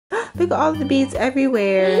Look at all the beads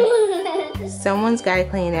everywhere. Someone's got to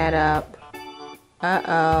clean that up.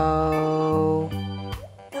 Uh-oh.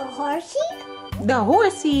 The horsey? The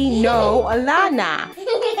horsey? No, Alana.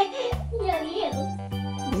 No, you.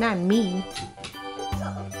 Not me.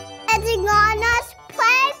 It's Alana's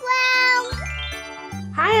playground.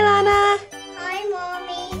 Hi, Alana. Hi,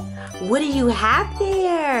 Mommy. What do you have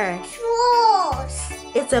there? Trolls.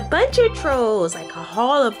 It's a bunch of trolls, like a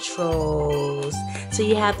hall of trolls. So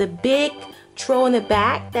you have the big troll in the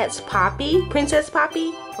back. That's Poppy, Princess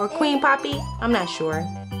Poppy, or Queen Poppy. I'm not sure.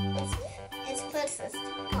 It's Princess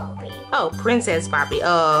Poppy. Oh, Princess Poppy.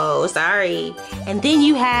 Oh, sorry. And then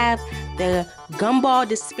you have the gumball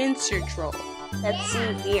dispenser troll. Let's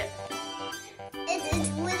see here. It's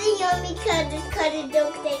really yummy because it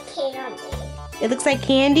looks like candy. It looks like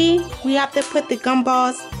candy. We have to put the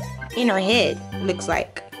gumballs in her head, it looks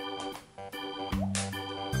like.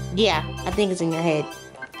 Yeah, I think it's in your head.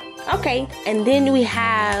 Okay, and then we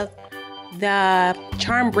have the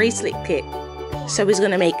charm bracelet kit. So he's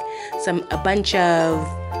gonna make a bunch of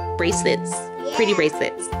bracelets, pretty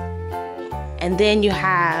bracelets. And then you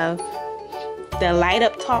have the light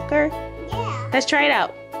up talker. Yeah. Let's try it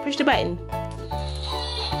out. Push the button.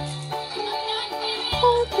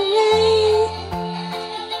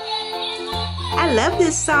 I love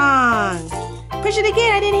this song. Push it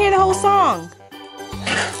again. I didn't hear the whole song.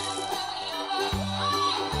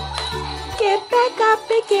 Get back up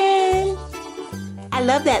again. I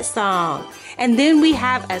love that song. And then we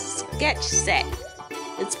have a sketch set.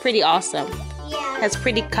 It's pretty awesome. Yeah. Has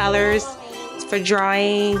pretty colors. It's for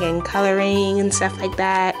drawing and coloring and stuff like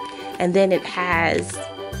that. And then it has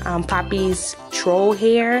Poppy's troll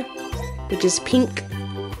hair, which is pink.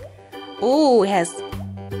 Oh, it has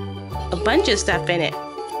a bunch of stuff in it.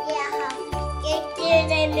 Yeah.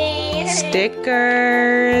 Stickers in there.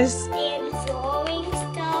 Stickers. And drawing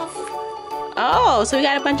stuff. Oh, so we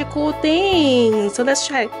got a bunch of cool things. So let's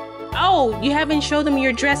try it. Oh, you haven't showed them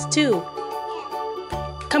your dress too.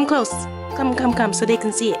 Come close. Come, so they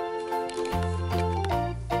can see it.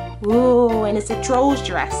 Ooh, and it's a troll's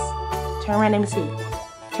dress. Turn around, let me see.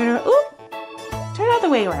 Turn around. Ooh, turn the other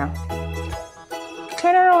way around.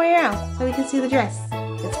 Turn her way around so we can see the dress.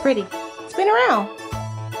 It's pretty. Spin around.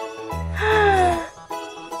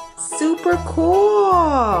 Super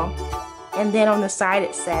cool. And then on the side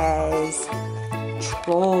it says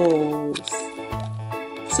trolls.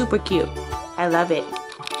 Super cute. I love it.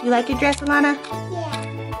 You like your dress, Alana?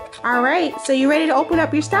 Yeah. All right. So you ready to open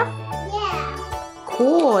up your stuff? Yeah.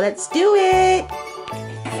 Cool. Let's do it.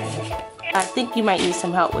 I think you might need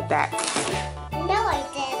some help with that. No, I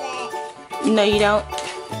didn't. No, you don't?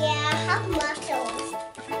 Yeah, I have muscles.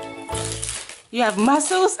 You have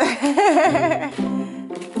muscles?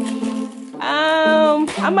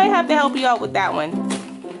 I might have to help you out with that one.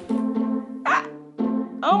 Ah,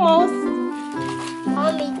 almost.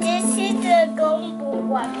 Mommy, this is the gumball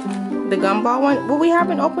one. The gumball one? Well, we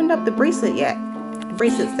haven't opened up the bracelet yet. The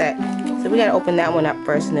bracelet set. So we gotta open that one up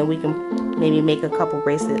first, and then we can maybe make a couple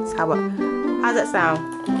bracelets. How's that sound?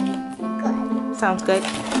 Good. Sounds good?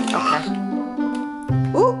 Okay.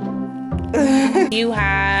 Ooh. You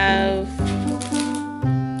have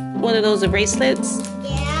one of those bracelets?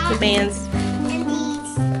 Yeah. The bands. And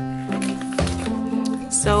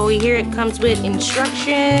these. So here it comes with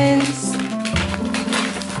instructions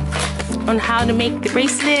on how to make the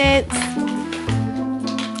bracelets.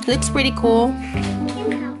 Looks pretty cool.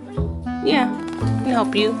 Can you help me? Yeah, I can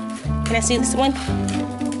help you. Can I see this one?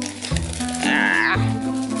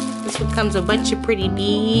 This one comes with a bunch of pretty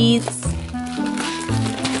beads.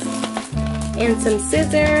 And some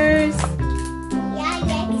scissors. Yeah, I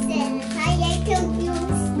like scissors. I like to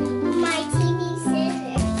use my teeny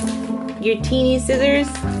scissors. Your teeny scissors.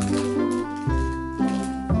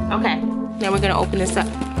 Okay, now we're gonna open this up.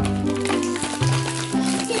 Can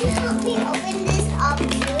you help me open this up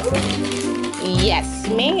too? Yes,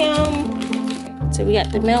 ma'am. So we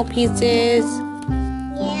got the metal pieces.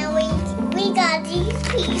 Yeah, we got these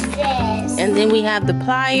pieces. And then we have the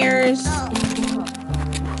pliers. Oh.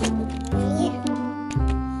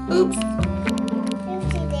 Yeah. Oops.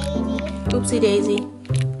 Oopsie daisy. Oopsie daisy.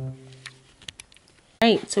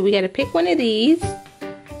 Alright, so we gotta pick one of these.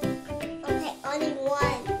 Okay, only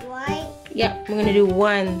one, right? Yep, we're gonna do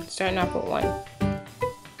one, starting off with one.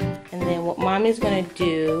 And then what Mommy's gonna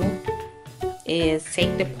do is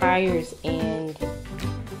take the pliers and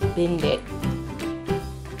bend it.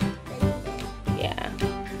 Yeah.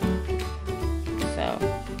 So,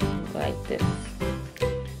 like this.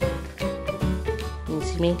 Can you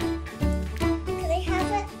see me? Can I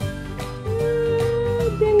have it?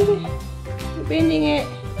 Bend it. Bending it.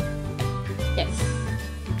 Yes.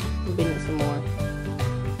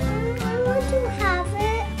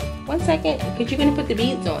 one second, because you're gonna put the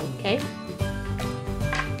beads on, okay?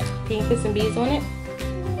 Can you put some beads on it?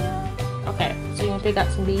 Okay, so you're gonna pick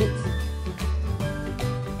out some beads.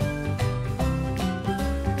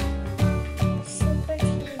 Super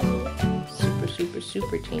teeny. Super, super,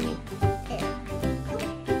 super teeny.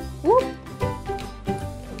 Whoop.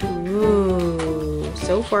 Ooh,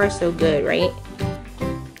 so far so good, right?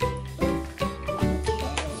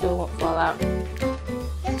 So it won't fall out.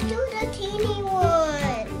 Let's do the teeny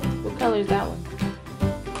one. What color is that one?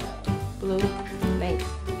 Blue. Nice.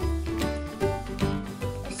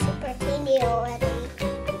 Super teeny already.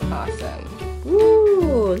 Awesome.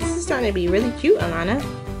 Ooh, this is starting to be really cute, Alana.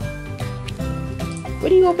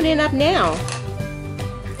 What are you opening up now?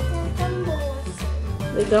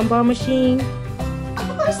 The gumball machine.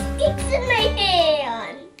 Oh, it sticks in my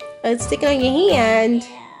hand. It's sticking on your hand.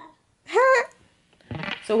 Yeah. Huh?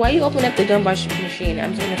 So while you open up the gumball machine,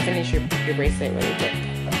 I'm just gonna finish your bracelet really quick.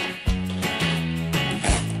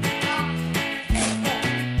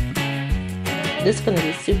 This is gonna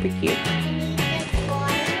be super cute.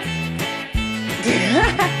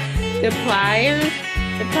 The pliers?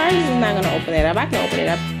 The pliers is not gonna open it up. I can open it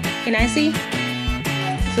up. Can I see?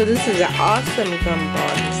 So this is an awesome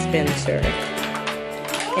gumball dispenser.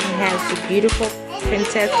 It has the beautiful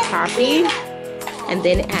Princess Poppy. And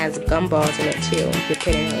then it has gumballs in it too. You put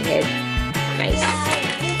it in your head. Nice.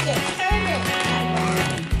 You can turn it.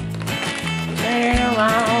 Turn it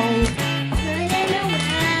around. Turn it around.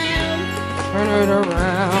 Turn it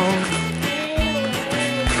around.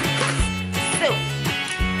 So,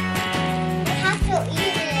 you have to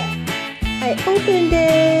eat it. I opened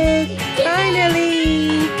it.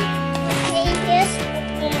 Finally. Okay, this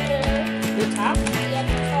The top? yeah,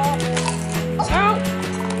 the top. Oh.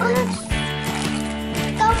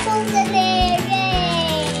 Gumballs in there,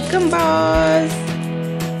 yay! Gumballs.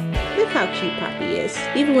 Look how cute Poppy is,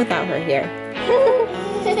 even without her hair.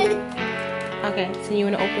 Okay, so you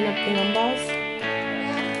want to open up the gumballs?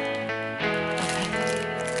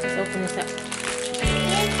 Let's open this up.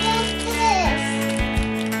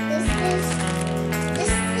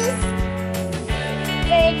 This is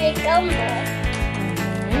for the gumball.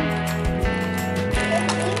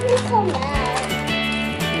 It will come out.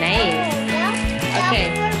 Nice. Okay.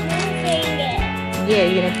 Now we're moving it. Yeah,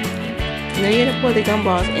 you're gonna pour the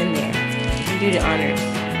gumballs in there and do the honors.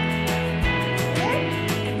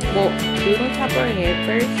 Well, we're gonna top our head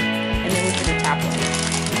first, and then we'll put the top on.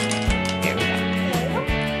 There we go.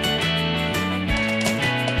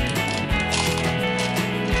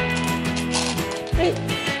 Great.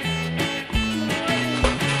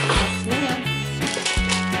 Yes, ma'am.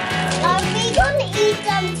 Are we gonna eat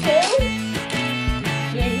them too?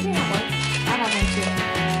 Yeah, you can have one. I have one too.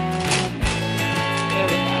 There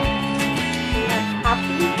we go. We have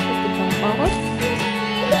Poppy with the gumballs.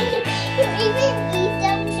 You even eat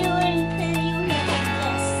them too until you hit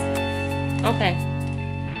this. Okay.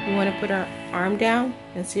 You want to put our arm down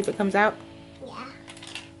and see if it comes out? Yeah.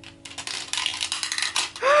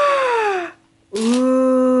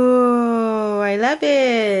 Ooh, I love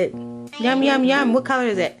it. Yum, yum, yum. What color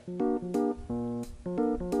is it?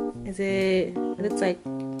 It looks like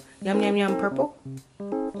yum, yum, yum purple.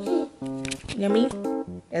 Yummy.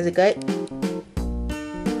 Is it good?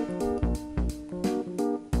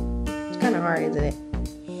 It's kind of hard, isn't it?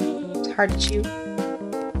 It's hard to chew.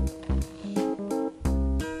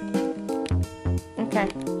 Okay.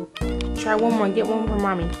 Try one more. Get one for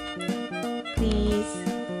mommy. Please.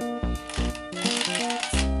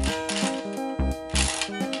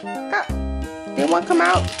 Oh, did one come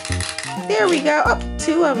out? There we go. Oh,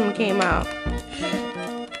 two of them came out.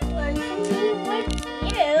 One for me, one for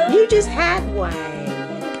you. You just had one.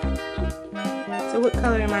 So what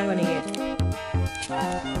color am I going to get?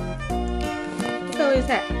 What color is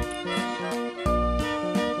that?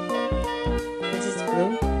 Is this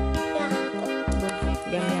blue? Yeah.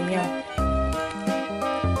 Yum, yum, yum.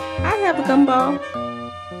 I have a gumball.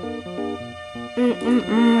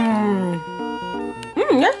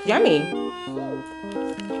 That's yummy.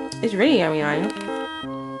 It's really yummy, Anya.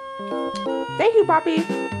 Thank you, Poppy.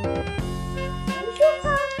 Thank you,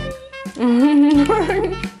 Poppy.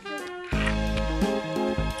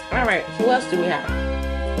 Alright, so what else do we have?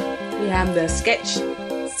 We have the sketch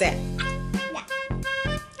set. Yeah.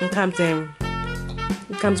 It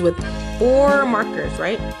comes with 4 markers,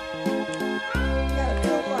 right? No, 2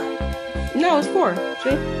 more. No, it's 4.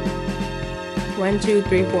 See? 1, 2,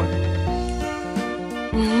 3, 4.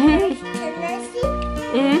 Can I see?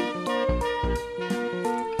 Oh,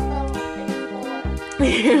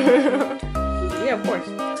 Yeah, of course.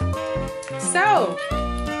 So,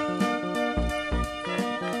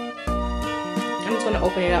 I'm just going to gonna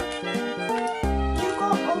open it up. You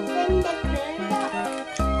go open the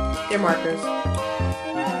card. They're markers.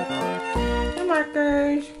 They're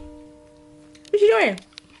markers. What you doing?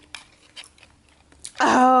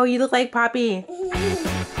 Oh, you look like Poppy.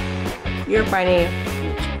 You're funny.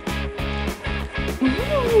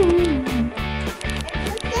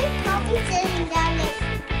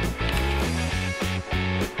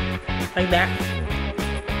 Like that.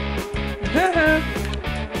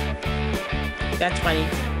 That's funny.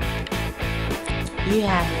 You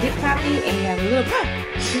have Hip Poppy and you have a little Pop.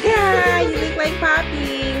 Yeah, you look like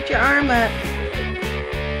Poppy with your arm up.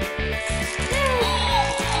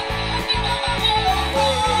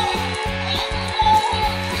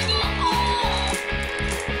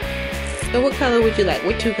 So what color would you like?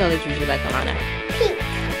 What two colors would you like, Alana? Pink.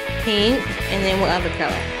 Pink, and then what other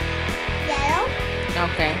color? Yellow.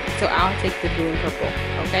 Okay, so I'll take the blue and purple,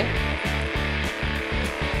 okay?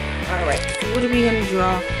 Alright, what are we going to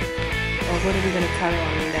draw? Or what are we going to color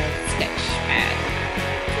on the sketch pad?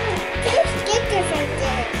 There's stickers right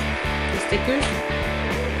there. The stickers?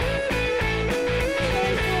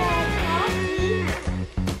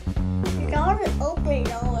 It's already open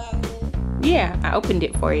already. Yeah, I opened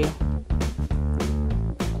it for you.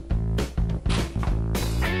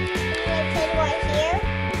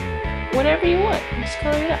 Whatever you want, just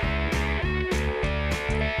color it up.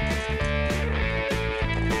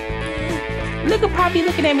 Look at Poppy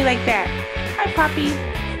looking at me like that. Hi, Poppy.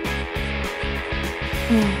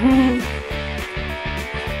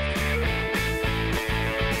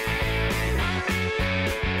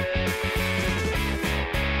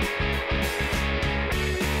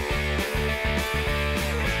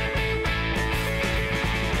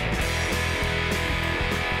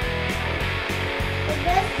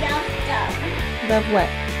 Love what?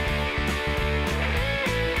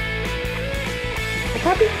 The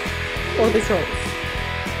Poppy? Or the trolls?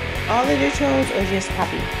 All of the trolls or just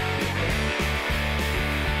Poppy?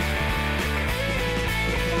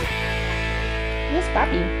 Where's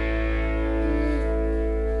Poppy?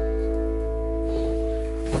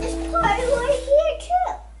 There's Poppy right here too.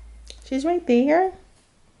 She's right there.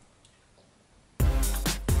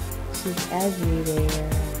 She's everywhere.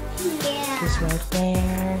 Yeah. She's right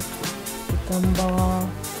there. Gumball.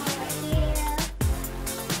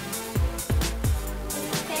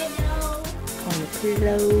 On the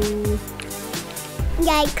pillow.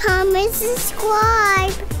 Like, comment,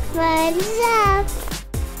 subscribe. Thumbs up.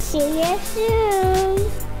 See you soon.